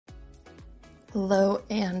Hello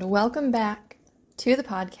and welcome back to the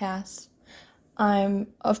podcast. I'm,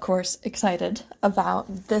 of course, excited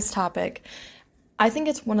about this topic. I think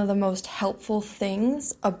it's one of the most helpful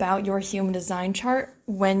things about your human design chart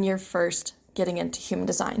when you're first getting into human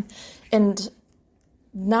design. And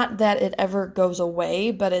not that it ever goes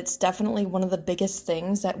away, but it's definitely one of the biggest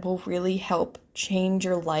things that will really help change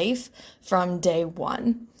your life from day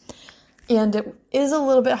one. And it is a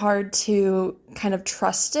little bit hard to kind of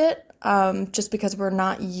trust it, just because we're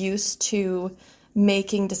not used to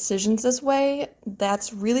making decisions this way.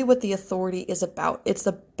 That's really what the authority is about. It's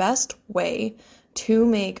the best way to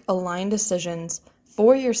make aligned decisions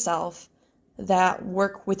for yourself that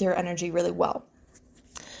work with your energy really well.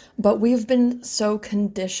 But we've been so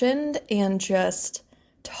conditioned and just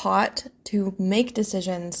taught to make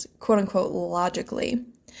decisions, quote unquote, logically.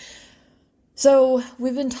 So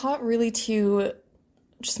we've been taught really to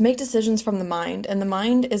just make decisions from the mind, and the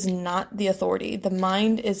mind is not the authority. The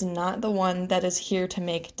mind is not the one that is here to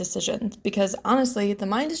make decisions, because honestly, the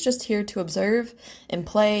mind is just here to observe and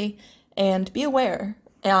play and be aware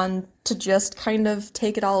and to just kind of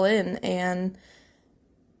take it all in and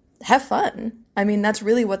have fun. I mean, that's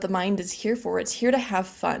really what the mind is here for. It's here to have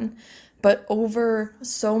fun. But over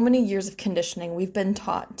so many years of conditioning, we've been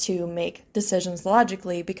taught to make decisions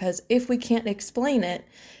logically, because if we can't explain it,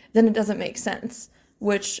 then it doesn't make sense,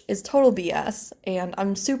 which is total BS. And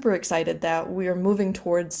I'm super excited that we are moving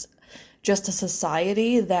towards just a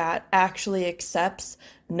society that actually accepts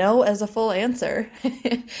no as a full answer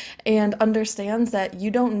and understands that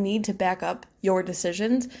you don't need to back up your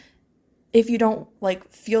decisions if you don't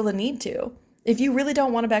feel the need to. If you really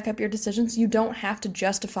don't want to back up your decisions, you don't have to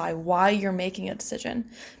justify why you're making a decision.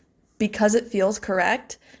 Because it feels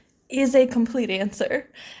correct is a complete answer.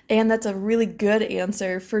 And that's a really good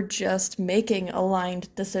answer for just making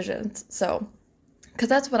aligned decisions. So, because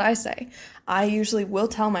that's what I say. I usually will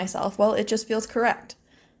tell myself, well, it just feels correct.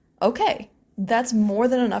 Okay, that's more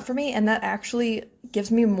than enough for me. And that actually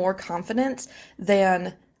gives me more confidence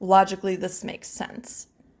than logically this makes sense.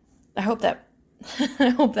 I hope that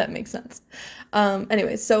makes sense.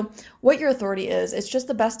 Anyways, so what your authority is, it's just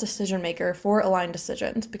the best decision maker for aligned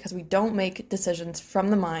decisions, because we don't make decisions from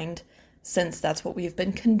the mind, since that's what we've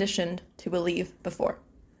been conditioned to believe before.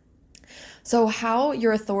 So how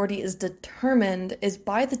your authority is determined is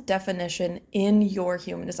by the definition in your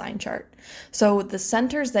human design chart. So the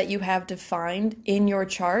centers that you have defined in your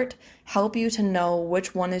chart help you to know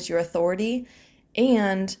which one is your authority.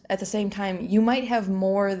 And at the same time, you might have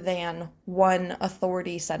more than one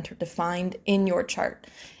authority center defined in your chart.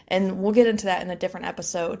 And we'll get into that in a different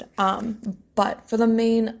episode. But for the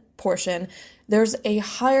main portion, there's a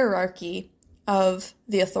hierarchy of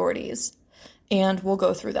the authorities, and we'll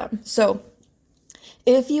go through them. So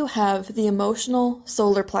if you have the emotional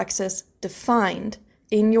solar plexus defined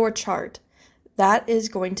in your chart, that is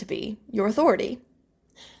going to be your authority.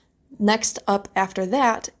 Next up after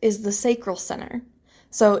that is the sacral center.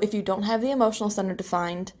 So if you don't have the emotional center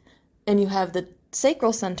defined and you have the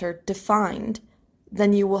sacral center defined,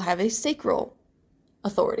 then you will have a sacral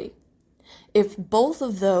authority. If both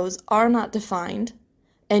of those are not defined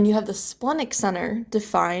and you have the splenic center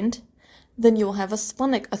defined, then you will have a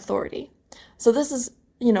splenic authority. So this is,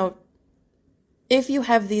 if you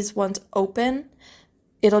have these ones open,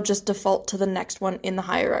 it'll just default to the next one in the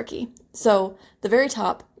hierarchy. So the very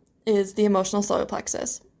top is the emotional solar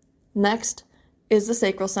plexus. Next is the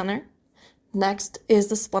sacral center. Next is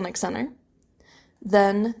the splenic center.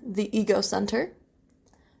 Then the ego center.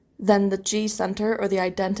 Then the G center, or the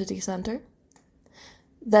identity center.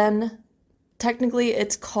 Then technically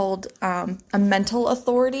it's called a mental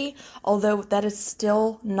authority, although that is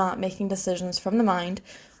still not making decisions from the mind.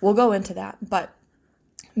 We'll go into that. But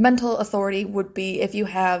mental authority would be if you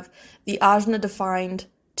have the ajna defined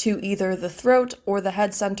to either the throat or the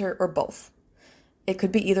head center or both. It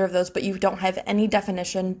could be either of those, but you don't have any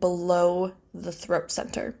definition below the throat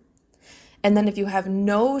center. And then if you have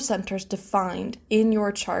no centers defined in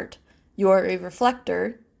your chart, you are a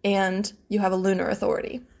reflector and you have a lunar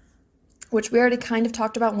authority, which we already kind of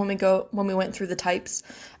talked about when we went through the types,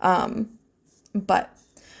 but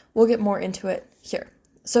we'll get more into it here.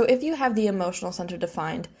 So if you have the emotional center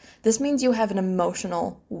defined, this means you have an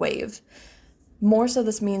emotional wave. More so,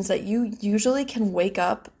 this means that you usually can wake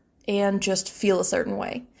up and just feel a certain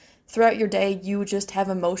way. Throughout your day, you just have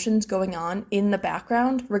emotions going on in the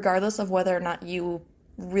background, regardless of whether or not you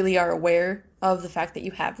really are aware of the fact that you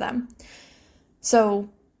have them. So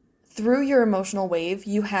through your emotional wave,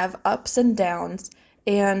 you have ups and downs,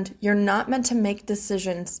 and you're not meant to make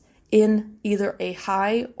decisions in either a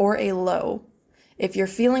high or a low. If you're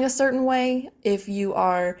feeling a certain way, if you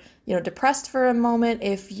are, depressed for a moment,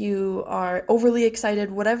 if you are overly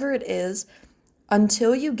excited, whatever it is,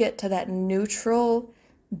 until you get to that neutral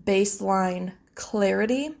baseline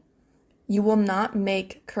clarity, you will not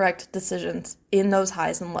make correct decisions in those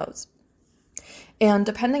highs and lows. And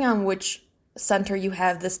depending on which center you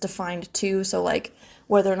have this defined to, so like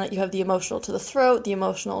whether or not you have the emotional to the throat, the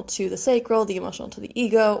emotional to the sacral, the emotional to the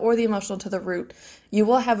ego, or the emotional to the root, you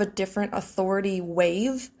will have a different authority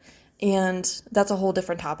wave, and that's a whole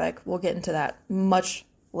different topic. We'll get into that much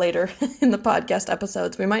later in the podcast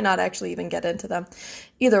episodes. We might not actually even get into them.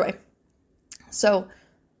 Either way, so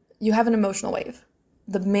you have an emotional wave.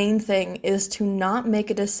 The main thing is to not make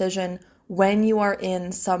a decision when you are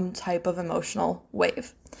in some type of emotional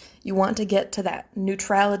wave. You want to get to that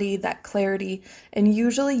neutrality, that clarity, and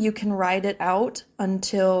usually you can ride it out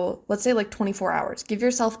until, let's say, like 24 hours. Give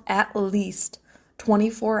yourself at least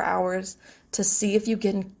 24 hours to see if you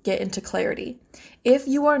can get into clarity. If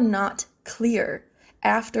you are not clear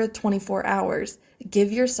after 24 hours,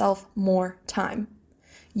 give yourself more time.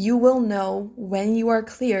 You will know when you are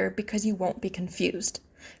clear because you won't be confused.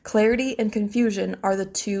 Clarity and confusion are the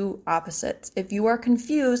two opposites. If you are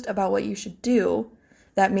confused about what you should do,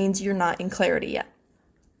 that means you're not in clarity yet.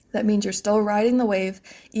 That means you're still riding the wave,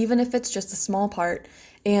 even if it's just a small part.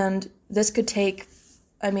 And this could take,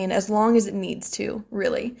 as long as it needs to,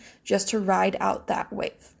 really, just to ride out that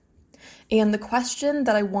wave. And the question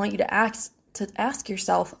that I want you to ask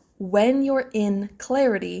yourself when you're in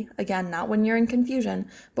clarity, again, not when you're in confusion,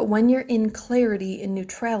 but when you're in clarity, in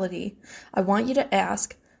neutrality, I want you to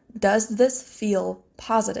ask, does this feel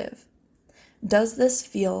positive? Does this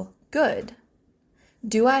feel good?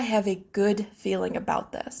 Do I have a good feeling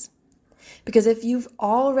about this? Because if you've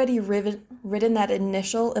already ridden that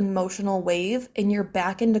initial emotional wave and you're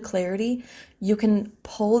back into clarity, you can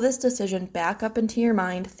pull this decision back up into your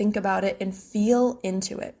mind, think about it, and feel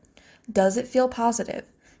into it. Does it feel positive?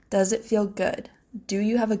 Does it feel good? Do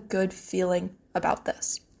you have a good feeling about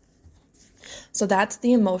this? So that's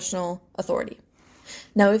the emotional authority.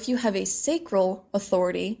 Now, if you have a sacral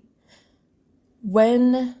authority,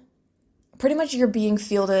 when pretty much you're being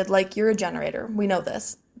fielded like you're a generator. We know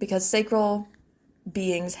this because sacral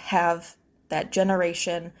beings have that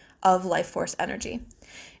generation of life force energy.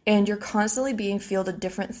 And you're constantly being fielded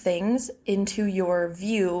different things into your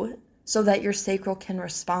view so that your sacral can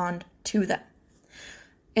respond to them.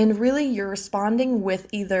 And really, you're responding with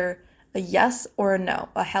either a yes or a no,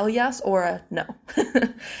 a hell yes or a no.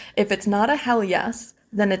 If it's not a hell yes,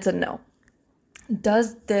 then it's a no.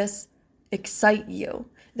 Does this excite you?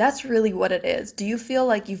 That's really what it is. Do you feel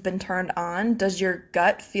like you've been turned on? Does your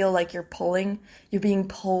gut feel like you're being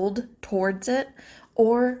pulled towards it?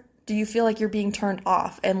 Or do you feel like you're being turned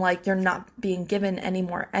off and like you're not being given any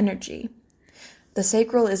more energy? The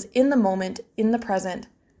sacral is in the moment, in the present,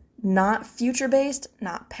 not future-based,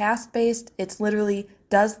 not past-based. It's literally,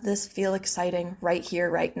 does this feel exciting right here,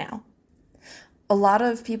 right now? A lot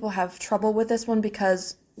of people have trouble with this one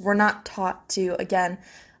because we're not taught to, again,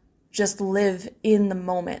 just live in the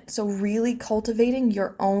moment. So really cultivating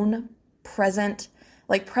your own presence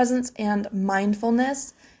and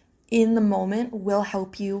mindfulness in the moment will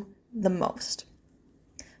help you the most.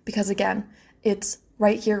 Because again, it's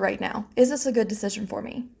right here, right now. Is this a good decision for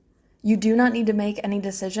me? You do not need to make any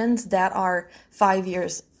decisions that are 5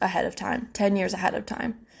 years ahead of time, 10 years ahead of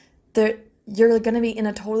time. You're going to be in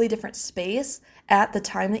a totally different space at the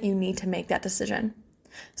time that you need to make that decision.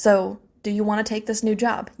 So, do you want to take this new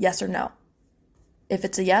job? Yes or no? If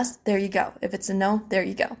it's a yes, there you go. If it's a no, there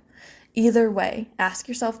you go. Either way, ask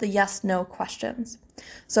yourself the yes-no questions.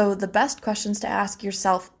 So the best questions to ask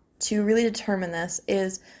yourself to really determine this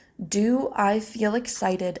is, do I feel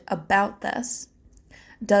excited about this?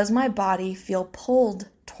 Does my body feel pulled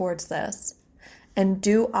towards this? And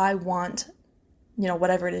do I want,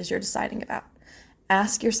 whatever it is you're deciding about?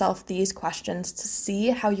 Ask yourself these questions to see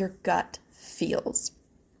how your gut feels.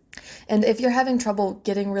 And if you're having trouble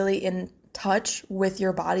getting really in touch with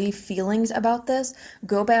your body feelings about this,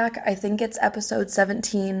 go back. I think it's episode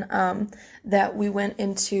 17 that we went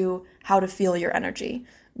into how to feel your energy.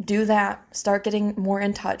 Do that. Start getting more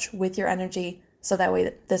in touch with your energy so that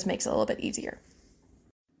way this makes it a little bit easier.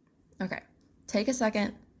 Okay, take a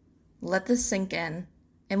second, let this sink in,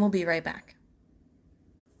 and we'll be right back.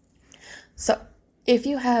 So, if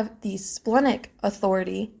you have the splenic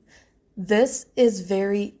authority, this is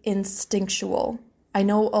very instinctual. I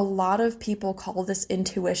know a lot of people call this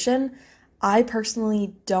intuition. I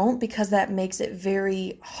personally don't, because that makes it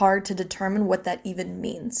very hard to determine what that even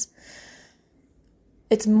means.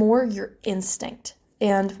 It's more your instinct.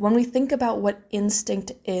 And when we think about what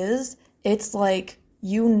instinct is, It's like,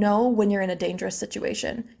 you know when you're in a dangerous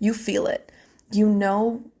situation. You feel it. You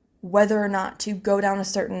know whether or not to go down a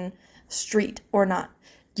certain street or not.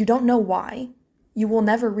 You don't know why. You will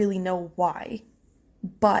never really know why,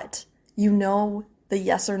 but you know the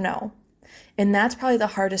yes or no. And that's probably the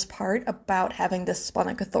hardest part about having this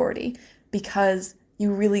splenic authority, because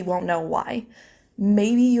you really won't know why.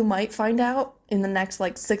 Maybe you might find out in the next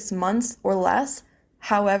 6 months or less.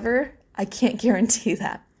 However, I can't guarantee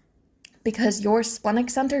that, because your splenic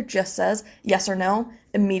center just says yes or no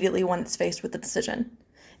immediately when it's faced with the decision.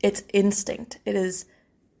 It's instinct. It is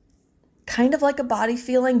kind of like a body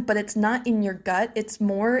feeling, but it's not in your gut. It's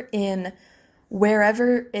more in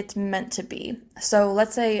wherever it's meant to be. So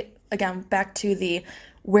let's say, again, back to the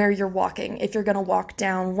where you're walking. If you're going to walk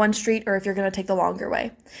down one street or if you're going to take the longer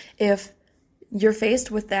way. If you're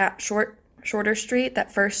faced with that shorter street,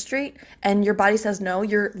 that first street, and your body says no,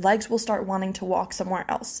 your legs will start wanting to walk somewhere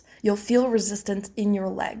else. You'll feel resistance in your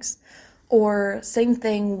legs. Or same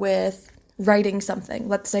thing with writing something.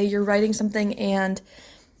 Let's say you're writing something and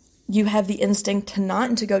you have the instinct to not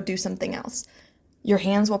and to go do something else. Your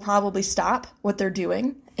hands will probably stop what they're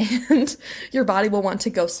doing and your body will want to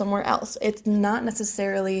go somewhere else. It's not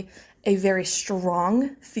necessarily a very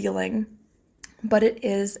strong feeling, but it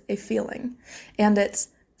is a feeling. And it's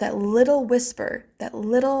that little whisper, that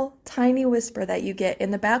little tiny whisper that you get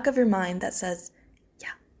in the back of your mind that says,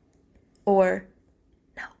 yeah, or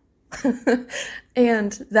no.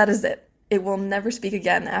 And that is it. It will never speak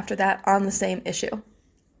again after that on the same issue.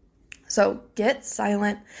 So get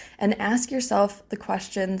silent and ask yourself the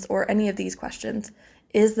questions, or any of these questions.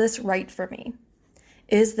 Is this right for me?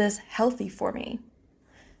 Is this healthy for me?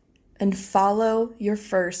 And follow your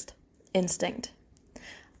first instinct.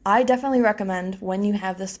 I definitely recommend, when you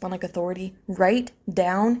have this splenic authority, write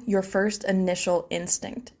down your first initial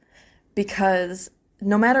instinct, because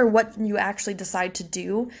no matter what you actually decide to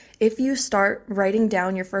do, if you start writing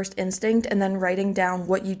down your first instinct and then writing down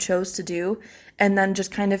what you chose to do and then just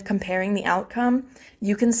kind of comparing the outcome,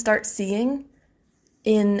 you can start seeing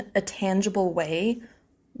in a tangible way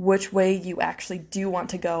which way you actually do want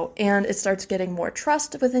to go, and it starts getting more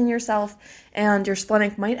trust within yourself, and your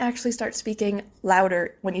splenic might actually start speaking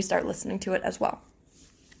louder when you start listening to it as well.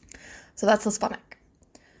 So that's the splenic.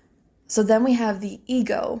 So then we have the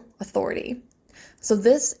ego authority. So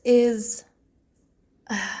this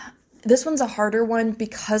one's a harder one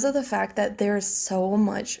because of the fact that there's so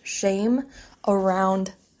much shame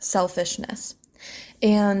around selfishness.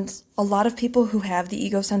 And a lot of people who have the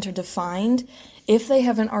ego center defined, if they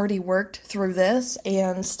haven't already worked through this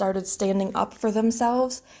and started standing up for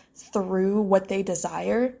themselves through what they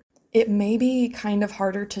desire, it may be kind of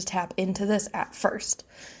harder to tap into this at first.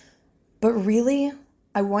 But really,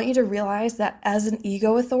 I want you to realize that as an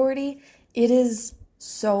ego authority, it is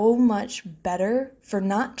so much better for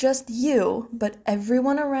not just you, but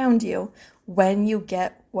everyone around you when you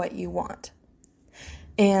get what you want.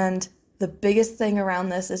 And the biggest thing around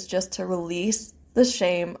this is just to release the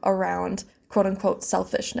shame around quote unquote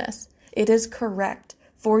selfishness. It is correct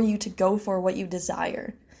for you to go for what you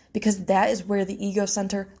desire, because that is where the ego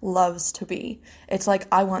center loves to be. It's like,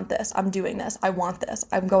 I want this, I'm doing this, I want this,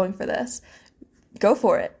 I'm going for this. Go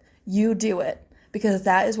for it. You do it, because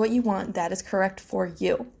that is what you want. That is correct for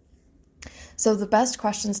you. So the best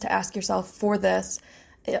questions to ask yourself for this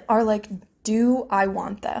are like, do I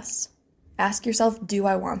want this? Ask yourself, do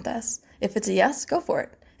I want this? If it's a yes, go for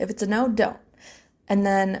it. If it's a no, don't. And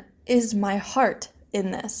then, is my heart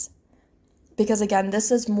in this? Because again,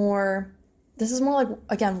 this is more like,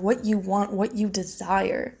 again, what you want, what you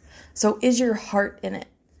desire. So is your heart in it?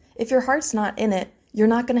 If your heart's not in it, you're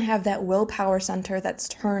not going to have that willpower center that's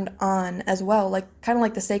turned on as well, kind of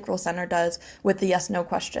like the sacral center does with the yes-no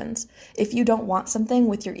questions. If you don't want something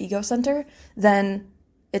with your ego center, then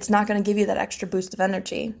it's not going to give you that extra boost of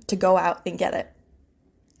energy to go out and get it.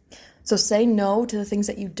 So say no to the things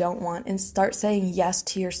that you don't want and start saying yes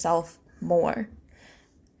to yourself more.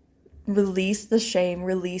 Release the shame,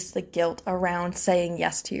 release the guilt around saying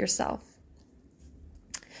yes to yourself.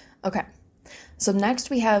 Okay. So next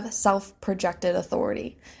we have self-projected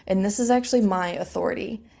authority, and this is actually my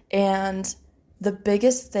authority. And the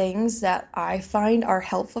biggest things that I find are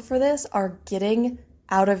helpful for this are getting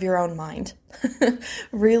out of your own mind.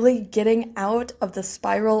 Really getting out of the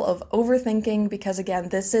spiral of overthinking, because again,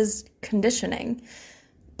 this is conditioning.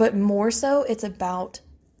 But more so, it's about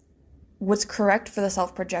what's correct for the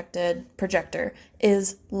self-projected projector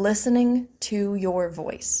is listening to your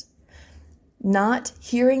voice. Not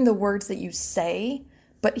hearing the words that you say,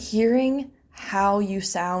 but hearing how you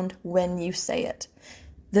sound when you say it.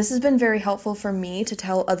 This has been very helpful for me to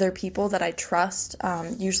tell other people that I trust.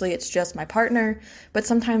 Usually it's just my partner, but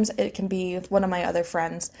sometimes it can be one of my other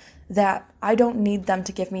friends that I don't need them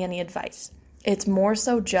to give me any advice. It's more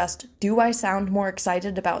so just, do I sound more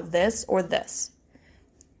excited about this or this?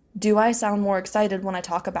 Do I sound more excited when I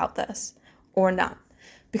talk about this or not?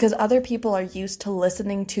 Because other people are used to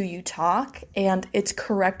listening to you talk, and it's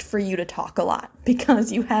correct for you to talk a lot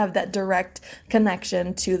because you have that direct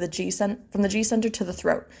connection to from the G center to the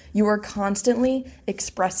throat. You are constantly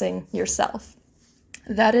expressing yourself.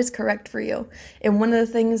 That is correct for you. And one of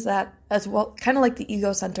the things that, as well, kind of like the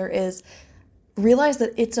ego center, is realize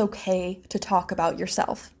that it's okay to talk about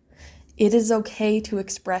yourself. It is okay to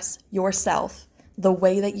express yourself the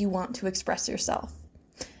way that you want to express yourself.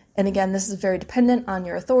 And again, this is very dependent on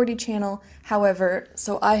your authority channel. However,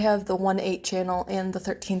 so I have the 1-8 channel and the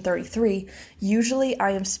 1333. Usually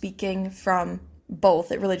I am speaking from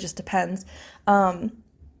both. It really just depends.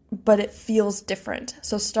 But it feels different.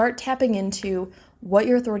 So start tapping into what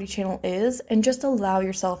your authority channel is and just allow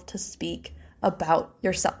yourself to speak about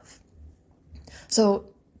yourself. So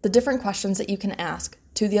the different questions that you can ask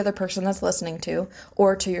to the other person that's listening to,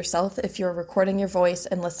 or to yourself if you're recording your voice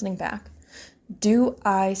and listening back. Do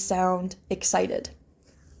I sound excited?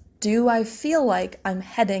 Do I feel like I'm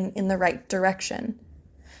heading in the right direction?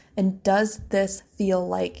 And does this feel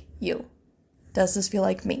like you? Does this feel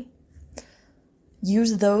like me?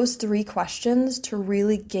 Use those 3 questions to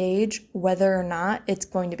really gauge whether or not it's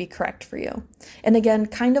going to be correct for you. And again,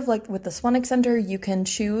 kind of like with the Sonic Center, you can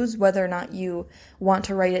choose whether or not you want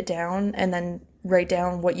to write it down and then write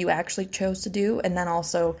down what you actually chose to do and then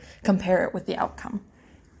also compare it with the outcome.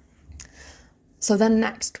 So then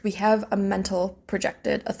next, we have a mental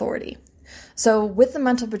projected authority. So with the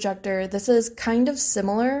mental projector, this is kind of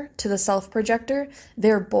similar to the self-projector.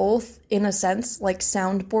 They're both, in a sense, like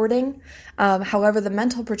soundboarding. However, the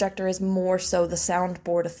mental projector is more so the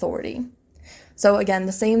soundboard authority. So again,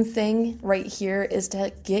 the same thing right here is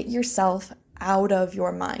to get yourself out of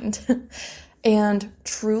your mind and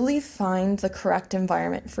truly find the correct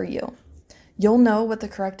environment for you. You'll know what the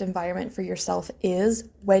correct environment for yourself is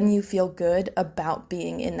when you feel good about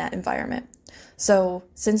being in that environment. So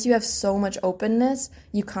since you have so much openness,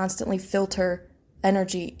 you constantly filter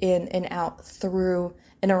energy in and out through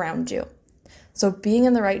and around you. So being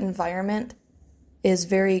in the right environment is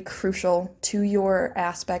very crucial to your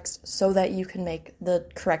aspects so that you can make the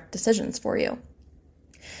correct decisions for you.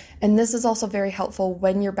 And this is also very helpful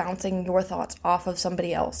when you're bouncing your thoughts off of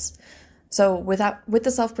somebody else. So with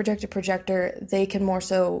the self-projected projector, they can more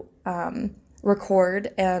so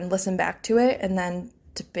record and listen back to it and then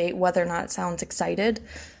debate whether or not it sounds excited.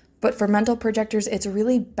 But for mental projectors, it's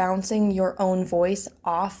really bouncing your own voice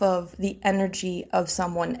off of the energy of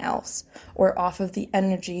someone else or off of the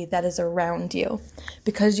energy that is around you,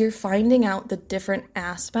 because you're finding out the different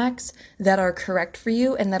aspects that are correct for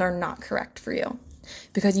you and that are not correct for you,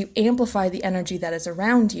 because you amplify the energy that is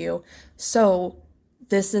around you. So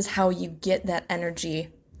this is how you get that energy,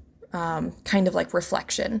 kind of like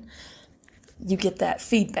reflection. You get that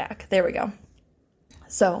feedback. There we go.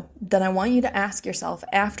 So then I want you to ask yourself,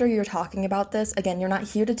 after you're talking about this, again, you're not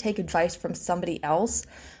here to take advice from somebody else,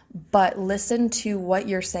 but listen to what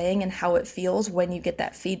you're saying and how it feels when you get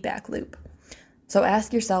that feedback loop. So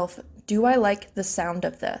ask yourself, do I like the sound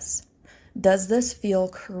of this? Does this feel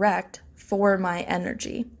correct for my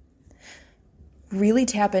energy? Really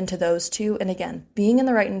tap into those two. And again, being in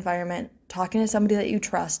the right environment, talking to somebody that you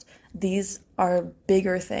trust, these are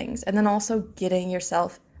bigger things. And then also getting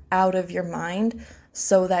yourself out of your mind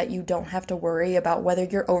so that you don't have to worry about whether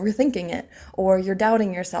you're overthinking it or you're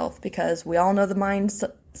doubting yourself, because we all know the mind's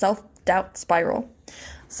self-doubt spiral.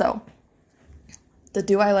 So,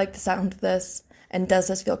 do I like the sound of this? And does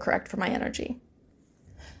this feel correct for my energy?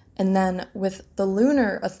 And then with the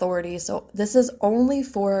lunar authority, so this is only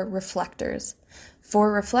for reflectors.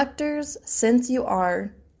 For reflectors, since you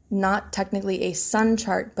are not technically a sun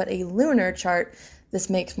chart, but a lunar chart, this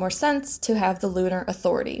makes more sense to have the lunar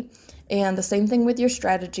authority. And the same thing with your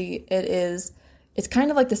strategy, it's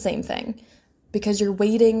kind of like the same thing, because you're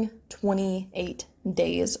waiting 28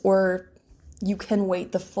 days, or you can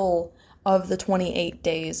wait the full of the 28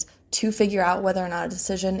 days to figure out whether or not a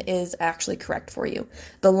decision is actually correct for you.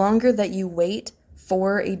 The longer that you wait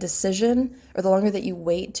for a decision, or the longer that you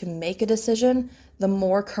wait to make a decision, the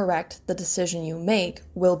more correct the decision you make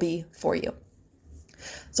will be for you.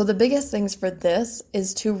 So the biggest things for this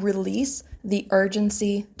is to release the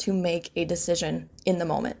urgency to make a decision in the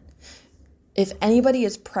moment. If anybody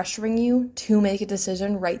is pressuring you to make a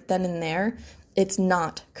decision right then and there, it's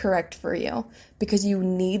not correct for you, because you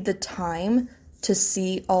need the time to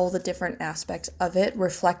see all the different aspects of it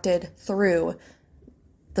reflected through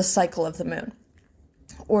the cycle of the moon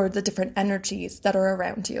or the different energies that are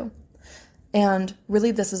around you. And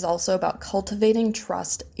really, this is also about cultivating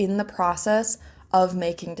trust in the process of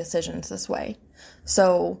making decisions this way.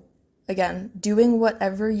 So again, doing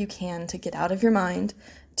whatever you can to get out of your mind,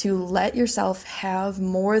 to let yourself have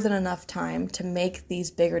more than enough time to make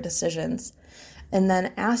these bigger decisions. And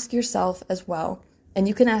then ask yourself as well, and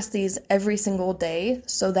you can ask these every single day,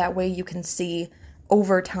 so that way you can see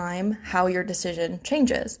over time how your decision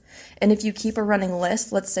changes. And if you keep a running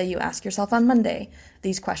list, let's say you ask yourself on Monday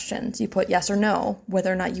these questions, you put yes or no,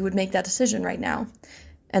 whether or not you would make that decision right now.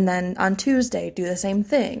 And then on Tuesday, do the same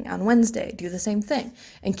thing. On Wednesday, do the same thing.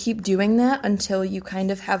 And keep doing that until you kind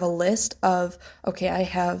of have a list of, okay, I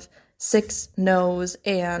have 6 no's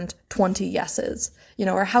and 20 yeses,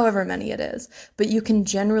 or however many it is. But you can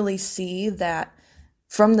generally see that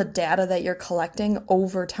from the data that you're collecting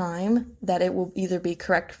over time, that it will either be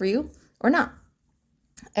correct for you or not.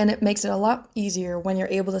 And it makes it a lot easier when you're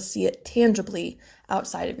able to see it tangibly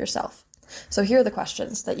outside of yourself. So here are the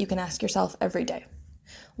questions that you can ask yourself every day.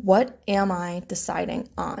 What am I deciding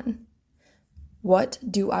on? What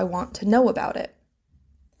do I want to know about it?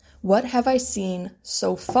 What have I seen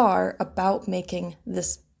so far about making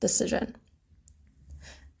this decision?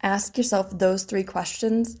 Ask yourself those 3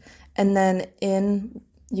 questions, and then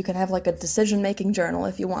you can have like a decision-making journal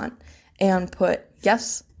if you want, and put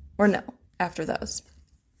yes or no after those.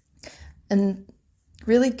 And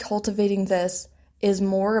really cultivating this is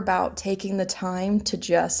more about taking the time to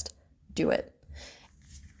just do it.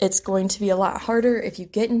 It's going to be a lot harder if you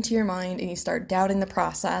get into your mind and you start doubting the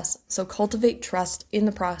process. So cultivate trust in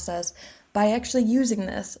the process by actually using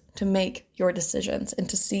this to make your decisions and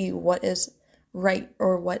to see what is right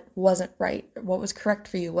or what wasn't right, what was correct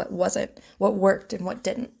for you, what wasn't, what worked and what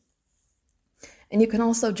didn't. And you can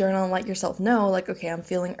also journal and let yourself know, like, okay, I'm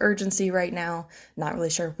feeling urgency right now, not really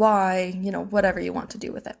sure why, whatever you want to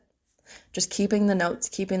do with it. Just keeping the notes,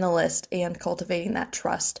 keeping the list, and cultivating that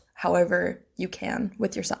trust however you can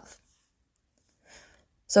with yourself.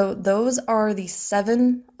 So those are the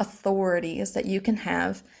 7 authorities that you can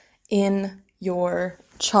have in your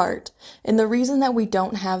chart. And the reason that we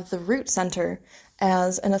don't have the root center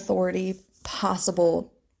as an authority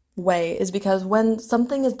possible way is because when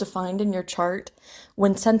something is defined in your chart,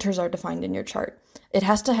 when centers are defined in your chart, it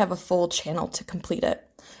has to have a full channel to complete it.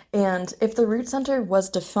 And if the root center was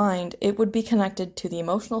defined, it would be connected to the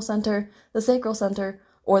emotional center, the sacral center,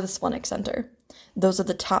 or the splenic center. Those are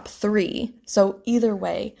the top 3. So either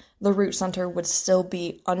way, the root center would still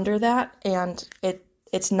be under that, and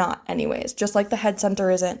it's not anyways. Just like the head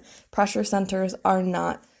center isn't, pressure centers are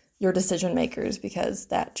not your decision makers, because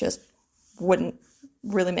that just wouldn't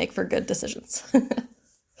really make for good decisions.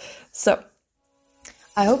 So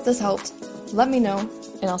I hope this helped. Let me know,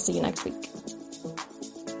 and I'll see you next week.